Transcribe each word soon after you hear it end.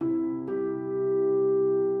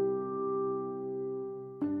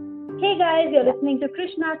Hey guys, you're listening to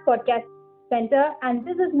Krishna's Podcast Center, and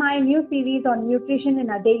this is my new series on nutrition in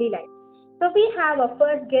our daily life. So, we have our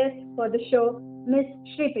first guest for the show, Miss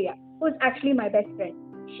Shripriya, who's actually my best friend.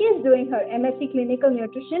 She is doing her MSc Clinical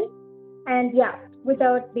Nutrition, and yeah,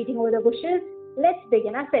 without beating over the bushes, let's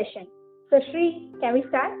begin our session. So, Shri, can we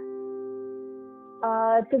start?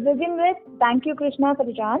 To begin with, thank you, Krishna, for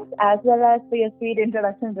the chance, as well as for your sweet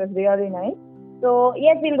introduction. It was really nice. So,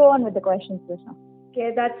 yes, we'll go on with the questions, Krishna.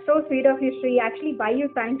 Okay, that's so sweet of you, Shri. Actually, by you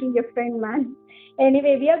thanking your friend, man.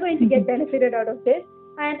 Anyway, we are going to get benefited out of this.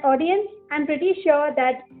 And audience, I'm pretty sure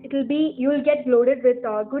that you'll get loaded with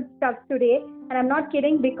good stuff today. And I'm not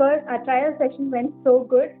kidding because our trial session went so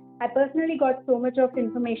good. I personally got so much of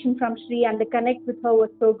information from Shri and the connect with her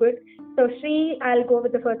was so good. So Shri, I'll go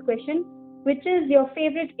with the first question. Which is your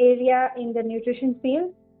favorite area in the nutrition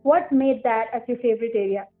field? What made that as your favorite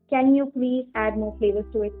area? Can you please add more flavors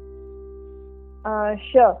to it?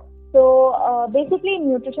 Sure. So, basically in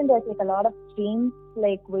nutrition, there's like a lot of streams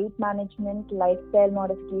like weight management, lifestyle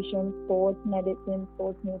modification, sports medicine,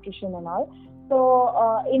 sports nutrition and all.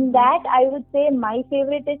 So, in that, I would say my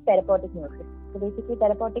favorite is therapeutic nutrition. So, basically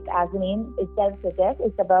therapeutic, as the name itself suggests,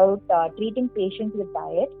 is about treating patients with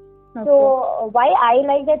diet. Okay. So, why I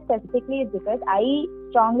like that specifically is because I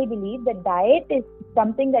strongly believe that diet is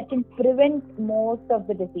something that can prevent most of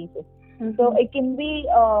the diseases. Mm-hmm. So it can be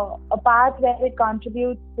a part where it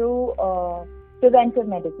contributes to preventive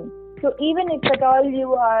medicine. So even if at all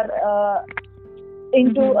you are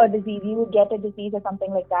into a disease, you get a disease or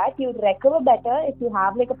something like that, you recover better if you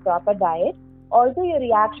have like a proper diet. Also, your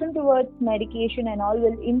reaction towards medication and all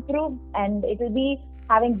will improve, and it will be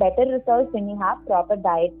having better results when you have proper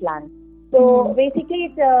diet plans. So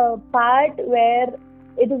basically, it's a part where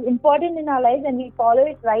it is important in our lives, and we follow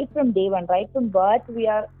it right from day one, right from birth. We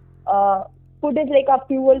are food is like a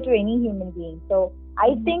fuel to any human being. So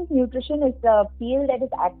I think nutrition is a field that is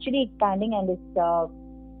actually expanding and is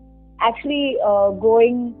actually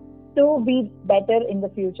going to be better in the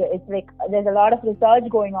future. It's like there's a lot of research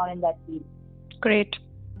going on in that field. Great.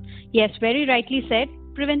 Yes, very rightly said.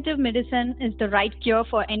 Preventive medicine is the right cure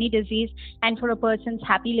for any disease and for a person's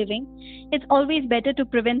happy living. It's always better to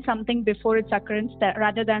prevent something before its occurrence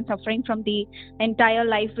rather than suffering from the entire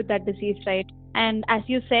life with that disease, right? And as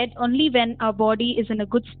you said, only when our body is in a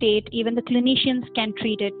good state, even the clinicians can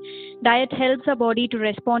treat it. Diet helps our body to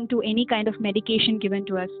respond to any kind of medication given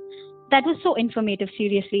to us. That was so informative,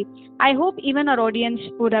 seriously. I hope even our audience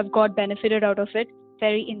would have got benefited out of it.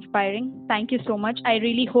 Very inspiring. Thank you so much. I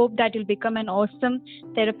really hope that you'll become an awesome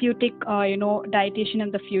therapeutic, dietitian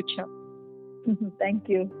in the future. Thank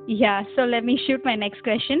you. Yeah. So let me shoot my next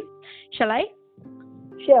question. Shall I?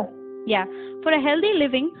 Sure. Yeah. For a healthy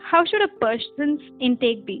living, how should a person's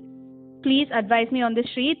intake be? Please advise me on this,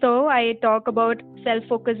 Shri. Though I talk about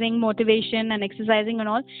self-focusing, motivation, and exercising and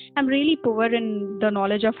all, I'm really poor in the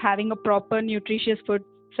knowledge of having a proper nutritious food.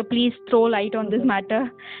 So please throw light on this matter,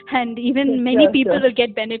 and even many people will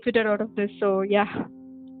get benefited out of this. So yeah.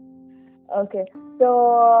 Okay.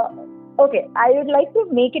 I would like to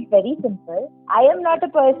make it very simple. I am not a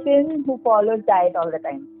person who follows diet all the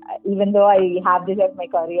time, even though I have this as my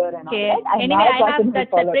career and all that. Anyway, I have that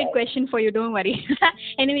separate question for you. Don't worry.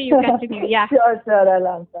 Anyway, you continue. Yeah. Sure, I'll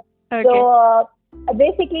answer. Okay. So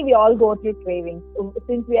basically, we all go through cravings.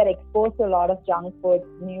 Since we are exposed to a lot of junk food,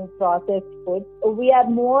 new processed foods, we are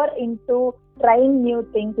more into trying new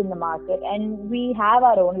things in the market, and we have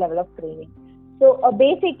our own level of craving. So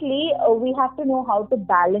basically, we have to know how to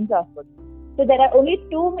balance our food. So there are only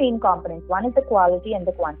two main components. One is the quality and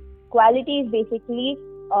the quantity. Quality is basically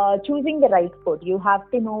choosing the right food. You have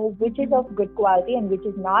to know which is of good quality and which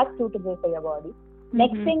is not suitable for your body.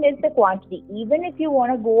 Next thing is the quantity. Even if you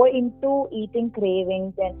want to go into eating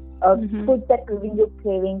cravings and foods that giving you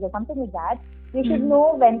cravings or something like that, you should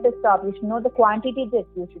know when to stop. You should know the quantity that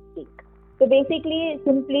you should take. So basically,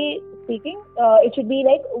 simply speaking, it should be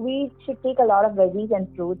like we should take a lot of veggies and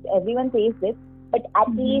fruits. Everyone says this, but at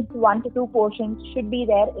least 1 to 2 portions should be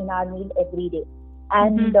there in our meal every day.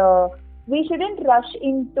 And we shouldn't rush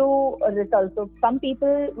into results. So some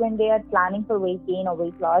people, when they are planning for weight gain or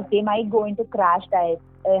weight loss, they might go into crash diets,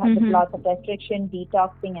 with lots of restriction,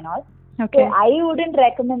 detoxing and all. Okay. So I wouldn't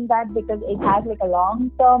recommend that because it has like a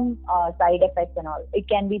long-term side effects and all. It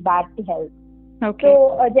can be bad to health. Okay.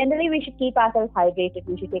 So generally we should keep ourselves hydrated.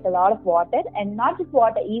 We should take a lot of water, and not just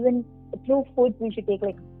water, even through foods we should take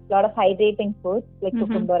like a lot of hydrating foods like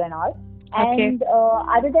cucumber and all. And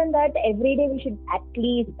other than that, every day we should at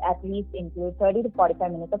least include 30 to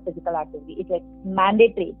 45 minutes of physical activity. It's like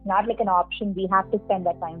mandatory. It's not like an option. We have to spend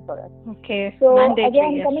that time for us. Okay. So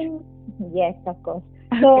mandatory, again, yes. yes, of course.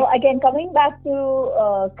 So again, coming back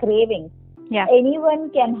to cravings, Yeah. anyone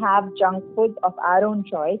can have junk food of our own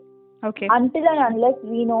choice Okay. until and unless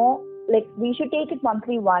we know, like, we should take it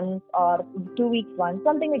monthly once or 2 weeks once,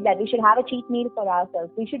 something like that. We should have a cheat meal for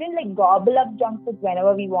ourselves. We shouldn't like gobble up junk food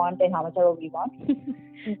whenever we want and how much ever we want.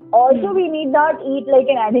 Also, we need not eat like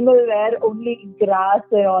an animal where only grass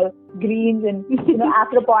and all greens and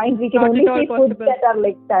after a point we can Not only at all see foods possible. that are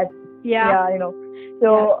like that. Yeah.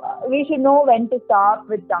 So we should know when to stop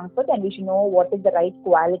with junk food, and we should know what is the right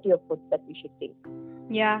quality of food that we should take.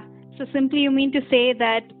 Yeah. So simply you mean to say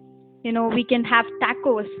that, we can have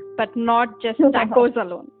tacos, but not just tacos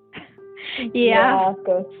alone. Yeah. Of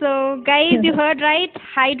course. So guys, you heard right?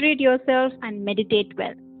 Hydrate yourself and meditate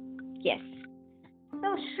well. Yes.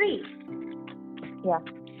 So Shri. Yeah.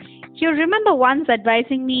 You remember once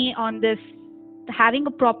advising me on this, having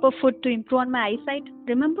a proper food to improve on my eyesight?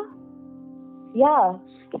 Remember? Yeah.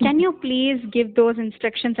 Can you please give those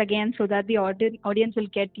instructions again so that the audience will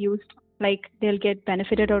get used, like they'll get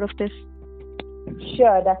benefited out of this?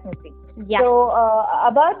 Sure, definitely. Yeah. So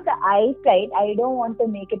about the eyesight, I don't want to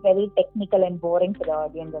make it very technical and boring for the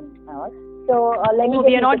audience and all. So let me.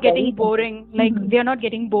 We are not getting boring. Like we are not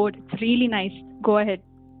getting bored. It's really nice. Go ahead.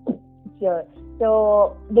 Sure.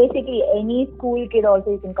 So basically, any school kid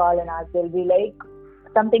also you can call and ask. They'll be like,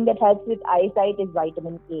 something that helps with eyesight is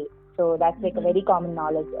vitamin A. So that's like a very common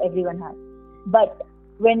knowledge everyone has. But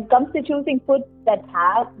when it comes to choosing foods that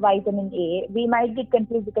have vitamin A, we might get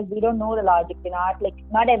confused because we don't know the logic.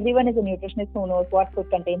 Not everyone is a nutritionist who knows what food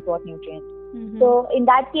contains what nutrients. So in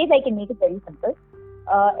that case, I can make it very simple.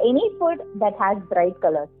 Any food that has bright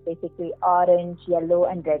colors, basically orange, yellow,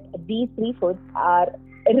 and red, these three foods are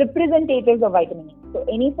representatives of vitamin E. So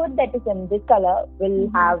any food that is in this color will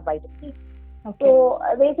have vitamin E. Okay. So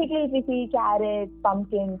basically, if we see carrots,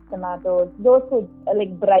 pumpkins, tomatoes, those foods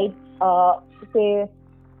like bright,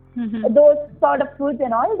 those sort of foods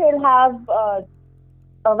and all, they'll have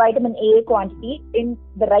a vitamin A quantity in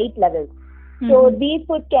the right levels. So these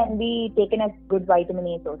foods can be taken as good vitamin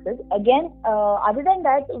A sources. Again, other than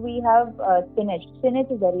that, we have spinach.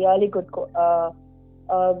 Spinach is a really good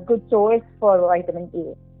source for vitamin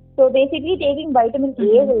A. So basically, taking vitamin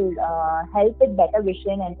A will help with better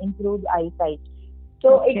vision and improve eyesight.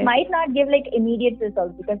 So it might not give like immediate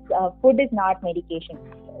results because food is not medication.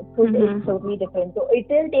 Food is totally different. So it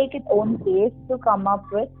will take its own pace to come up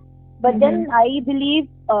with. But then I believe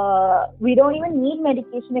we don't even need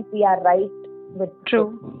medication if we are right with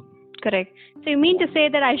True. food. Correct. So you mean to say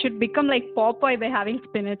that I should become like Popeye by having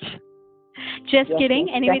spinach? Just kidding.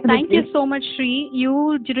 Anyway, thank you so much, Shri.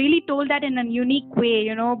 You really told that in a unique way,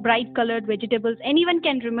 bright colored vegetables. Anyone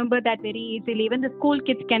can remember that very easily. Even the school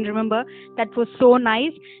kids can remember. That was so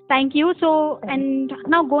nice. Thank you. So, and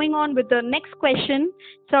now going on with the next question.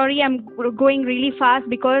 Sorry, I'm going really fast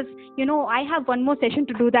because, I have one more session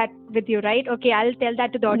to do that with you, right? Okay, I'll tell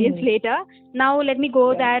that to the audience later. Now, let me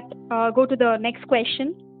go to the next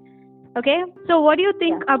question. Okay. So, what do you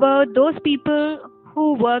think about those people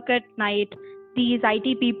who work at night, these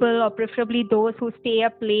IT people, or preferably those who stay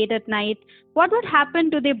up late at night? What would happen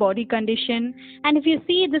to their body condition? And if you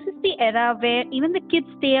see, this is the era where even the kids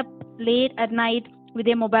stay up late at night with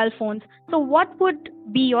their mobile phones. So what would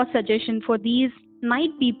be your suggestion for these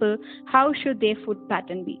night people? How should their food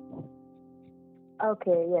pattern be?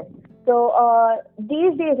 Okay, yes. So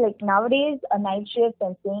these days, like nowadays, a night shift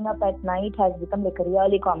and staying up at night has become like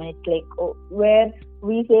really common. It's like where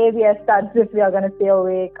we say we are studs if we are going to stay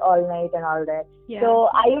awake all night and all that. Yeah. So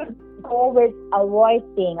I would go with avoid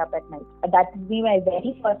staying up at night. That would be my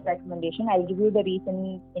very first recommendation. I'll give you the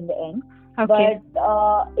reason in the end. Okay.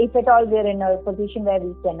 But if at all we're in a position where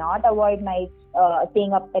we cannot avoid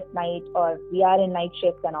staying up at night, or we are in night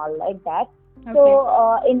shifts and all like that. Okay.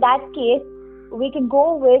 So in that case, we can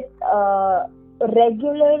go with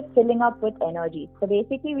regular filling up with energy. So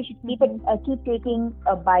basically, we should keep taking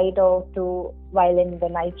a bite or two while in the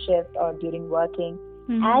night shift or during working.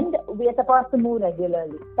 And we are supposed to move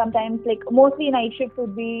regularly. Sometimes, like mostly night shift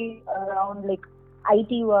would be around like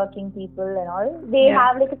IT working people and all. They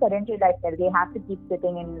have like a sedentary lifestyle. They have to keep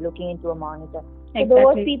sitting and looking into a monitor. Exactly.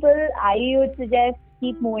 So those people, I would suggest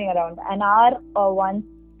keep moving around. And our ones,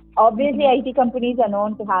 obviously IT companies are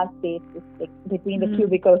known to have space like, between the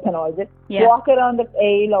cubicles and all. Just walk around the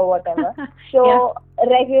aisle or whatever. So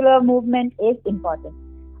regular movement is important.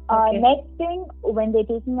 Next thing, when they're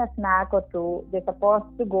taking a snack or two, they're supposed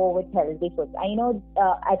to go with healthy food. I know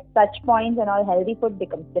at such points and all, healthy food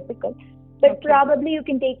becomes difficult. But probably you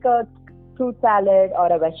can take a fruit salad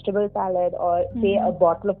or a vegetable salad or say a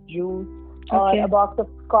bottle of juice or a box of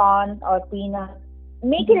corn or peanuts.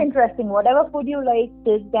 make it interesting. Whatever food you like,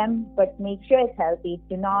 take them, but make sure it's healthy.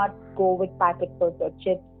 Do not go with packet foods or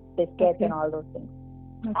chips, biscuits, and all those things.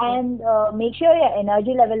 And make sure your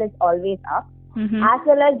energy level is always up. As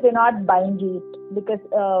well as do not binge eat, because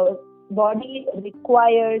body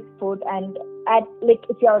requires food, and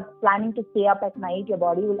if you're planning to stay up at night, your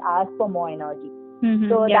body will ask for more energy.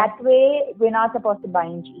 So that way we're not supposed to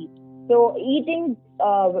binge eat. So eating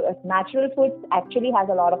natural foods actually has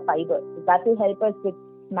a lot of fiber. So that will help us with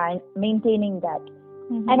maintaining that.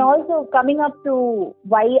 And also coming up to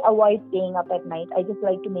why avoid staying up at night, I just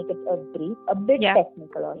like to make it a bit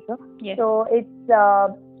technical also. So it's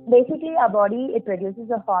basically our body, it produces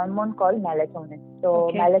a hormone called melatonin.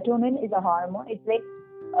 So melatonin is a hormone. It's like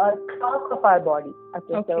a clock of our body.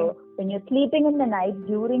 So when you're sleeping in the night,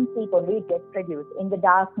 during sleep only it gets produced in the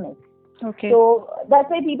darkness. So that's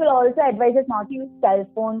why people also advise us not to use cell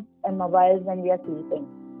phones and mobiles when we are sleeping,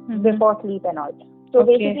 before sleep and all. So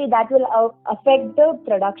basically that will affect the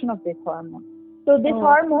production of this hormone. So this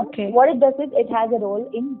hormone, what it does is it has a role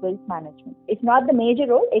in weight management. It's not the major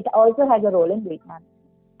role, it also has a role in weight management.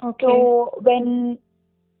 So when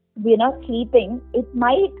we're not sleeping, it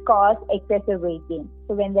might cause excessive weight gain.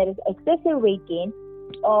 So when there is excessive weight gain,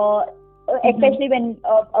 especially when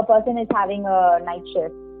a person is having a night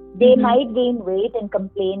shift, they might gain weight and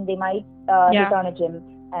complain. They might hit on a gym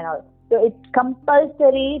and all. So it's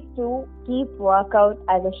compulsory to keep workout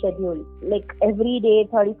as a schedule. Like every day,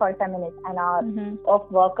 30-45 minutes, an hour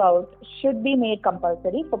of workout should be made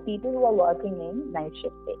compulsory for people who are working in night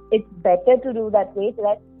shift. It's better to do that way so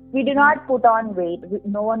that we do not put on weight.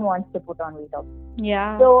 No one wants to put on weight.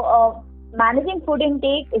 So managing food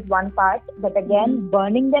intake is one part, but again,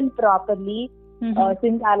 burning them properly.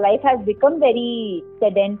 Since our life has become very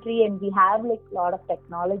sedentary and we have like a lot of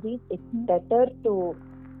technologies, it's better to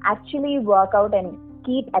actually work out and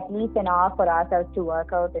keep at least an hour for ourselves to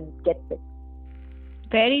work out and get fit.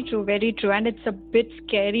 Very true, very true. And it's a bit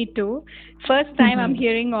scary too. First time I'm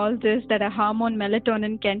hearing all this, that a hormone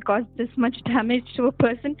melatonin can cause this much damage to a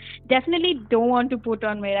person. Definitely don't want to put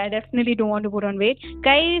on weight. I definitely don't want to put on weight.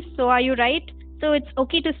 Guys, so are you right? So it's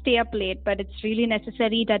okay to stay up late, but it's really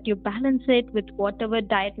necessary that you balance it with whatever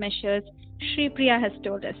diet measures Shri Priya has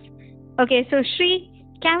told us. Okay, so Shri,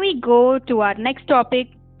 can we go to our next topic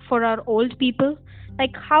for our old people?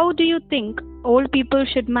 Like, how do you think old people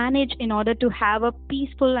should manage in order to have a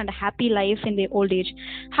peaceful and happy life in their old age?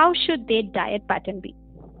 How should their diet pattern be?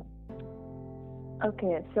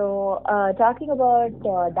 Okay, so talking about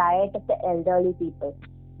diet of the elderly people,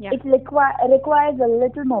 it requires a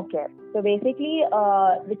little more care. So basically,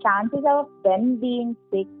 the chances of them being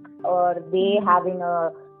sick or they having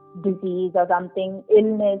a disease or something,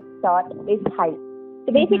 illness, sort, is high.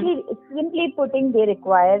 So basically, simply putting, they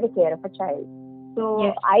require the care of a child.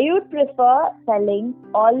 So I would prefer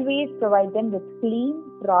always provide them with clean,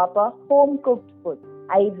 proper, home-cooked food.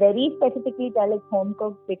 I very specifically tell it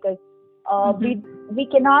home-cooked because we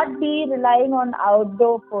cannot be relying on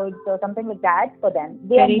outdoor foods or something like that for them.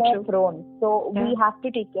 They are more prone. So we have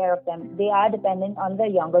to take care of them. They are dependent on the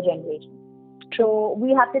younger generation. So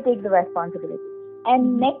we have to take the responsibility.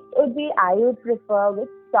 And next would be, I would prefer with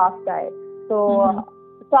soft diet. So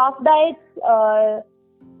soft diets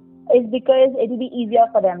is because it will be easier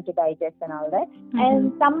for them to digest and all that.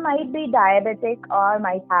 And some might be diabetic or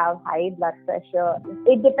might have high blood pressure.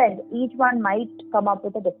 It depends. Each one might come up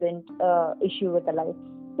with a different issue with the life.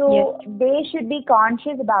 So they should be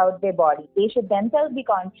conscious about their body. They should themselves be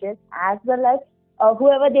conscious, as well as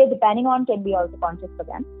whoever they're depending on can be also conscious for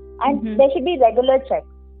them. And there should be regular checks.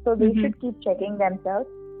 So they should keep checking themselves.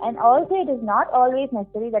 And also, it is not always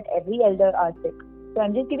necessary that every elder are sick. So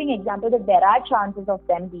I'm just giving an example that there are chances of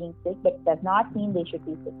them being sick, but does not mean they should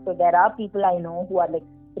be sick. So there are people I know who are like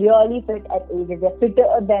really fit at ages. They're fitter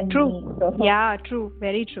than me. So, yeah, true.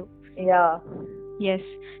 Very true. Yeah. Yes.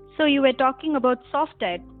 So you were talking about soft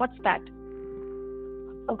diet. What's that?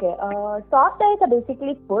 Okay. Soft diets are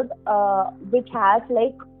basically food which has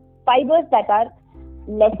like fibers that are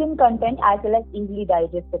less in content as well as easily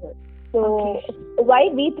digestible. So why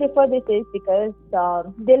we prefer this is because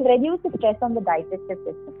they'll reduce the stress on the digestive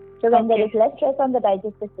system. So when there is less stress on the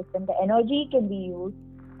digestive system, the energy can be used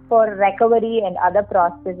for recovery and other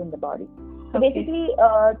processes in the body. So basically,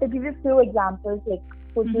 to give you a few examples, like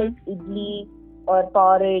food like idli or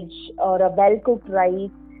porridge or a well-cooked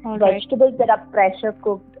rice, vegetables that are pressure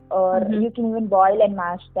cooked, or you can even boil and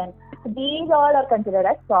mash them. So these all are considered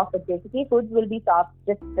as soft. But basically, food will be soft,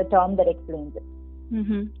 just the term that explains it.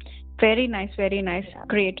 Very nice, very nice. Yeah.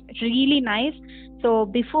 Great. Really nice. So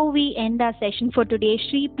before we end our session for today,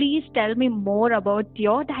 Shri, please tell me more about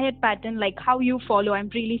your diet pattern, like how you follow. I'm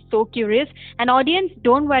really so curious. And audience,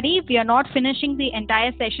 don't worry, we are not finishing the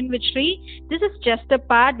entire session with Shri. This is just a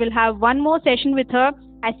part. We'll have one more session with her.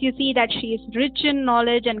 As you see that she is rich in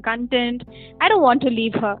knowledge and content. I don't want to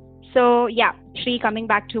leave her. So yeah, Shri, coming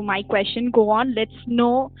back to my question, go on. Let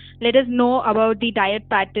us know about the diet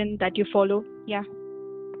pattern that you follow. Yeah.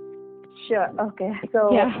 Sure. Okay.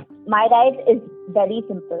 So Yeah. my diet is very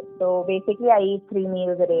simple. So basically, I eat 3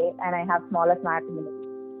 meals a day, and I have smaller snacks in the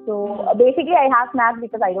middle. So basically, I have snacks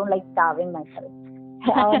because I don't like starving myself.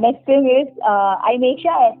 Next thing is, I make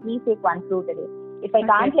sure I at least take one fruit a day. If I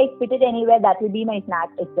can't like fit it anywhere, that will be my snack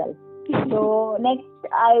itself. So next,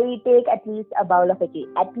 I take at least a bowl of veggie.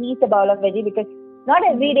 At least a bowl of veggie, because not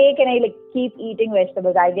every day can I like keep eating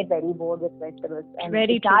vegetables. I get very bored with vegetables, and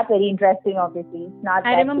Very it's not very interesting. Obviously, it's not.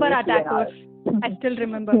 I that remember our tasty and all. tacos. I still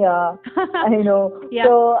remember. Yeah, I know. Yeah.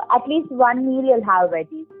 So at least one meal you'll have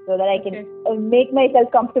veggies, so that I can make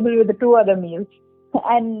myself comfortable with the 2 other meals.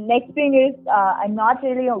 And next thing is, I'm not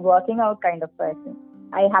really a working out kind of person.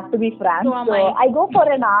 I have to be frank. So am So I. I go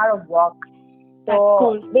for an hour of walk. So That's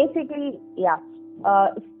cool. basically, yeah.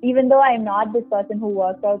 Even though I'm not this person who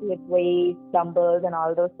works out with weights, dumbbells, and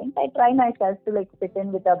all those things, I try myself to like fit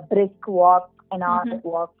in with a brisk walk, an hour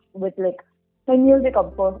walk with like my music.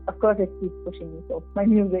 Of course, it keeps pushing me. So my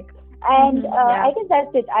music, and Yeah. I guess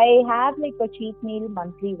that's it. I have like a cheat meal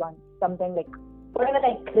monthly once, something like whatever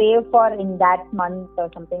I crave for in that month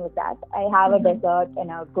or something like that. I have a dessert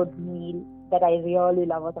and a good meal that I really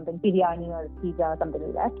love, or something, biryani or pizza or something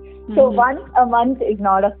like that. So once a month is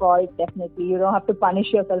not a fault, definitely. You don't have to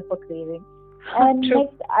punish yourself for craving. And True.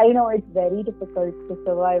 next, I know it's very difficult to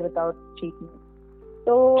survive without cheat meals.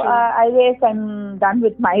 So I guess I'm done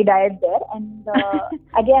with my diet there. And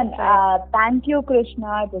again, thank you,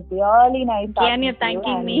 Krishna. It was really nice Again, talking you're to you.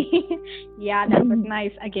 thanking And me. Yeah, that was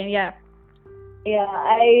nice. Again, yeah. yeah,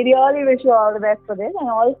 I really wish you all the best for this, and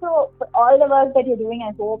also for all the work that you're doing.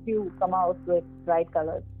 I hope you come out with bright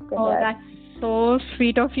colors. Oh, Congrats. that's so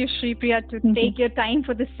sweet of you, Shripriya, to take your time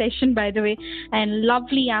for this session, by the way. And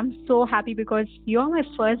lovely. I'm so happy because you're my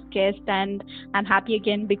first guest, and I'm happy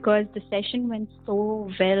again because the session went so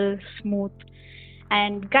well, smooth.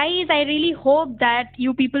 And guys, I really hope that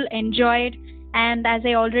you people enjoyed. And as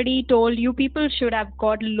I already told, you people should have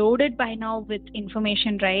got loaded by now with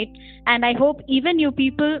information, right? And I hope even you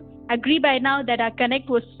people agree by now that our connect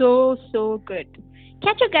was so good.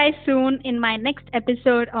 Catch you guys soon in my next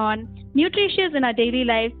episode on Nutritious in Our Daily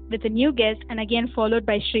Life with a new guest, and again followed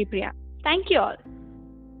by Shripriya. Thank you all.